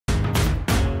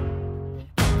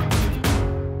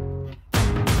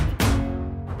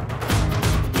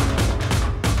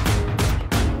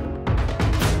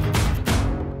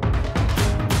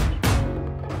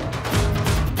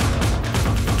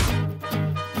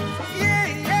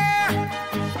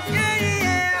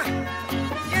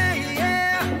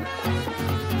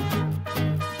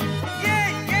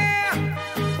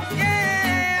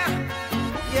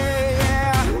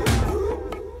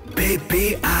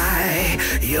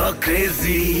your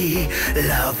crazy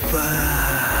lover.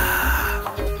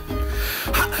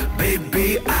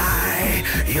 Baby,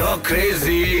 your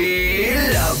crazy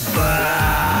lover.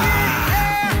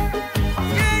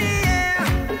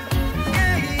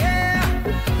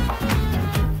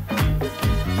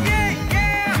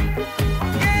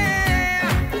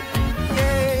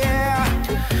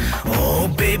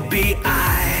 Baby,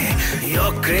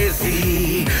 your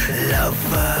crazy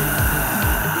lover.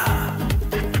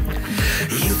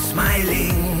 You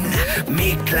smiling,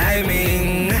 me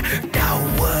climbing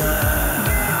tower.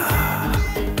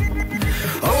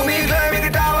 Oh, me climbing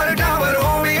a tower, tower.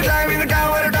 Oh, me climbing a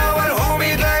tower, tower. Oh,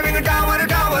 me climbing a tower,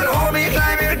 tower. Oh, me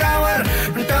climbing a tower,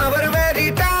 tower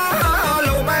very tall.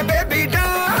 Oh, my baby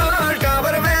tall,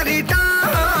 tower very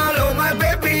tall. Oh, my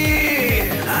baby,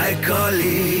 I call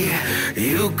it.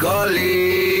 You cauliflower.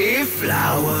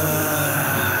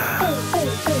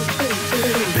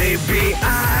 Baby,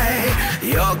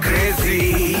 your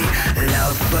crazy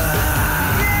lover.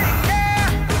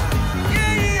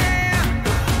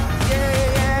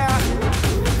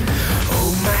 Oh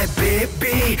my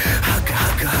baby, hug,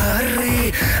 hug, hurry.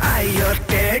 Your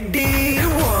teddy,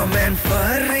 warm and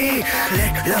furry.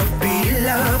 Let love be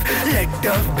love, let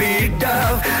dove be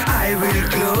dove. I will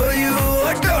glow you,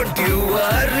 don't you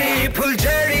worry. Pull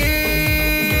Jerry.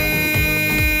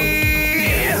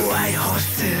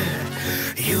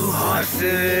 You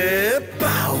horses.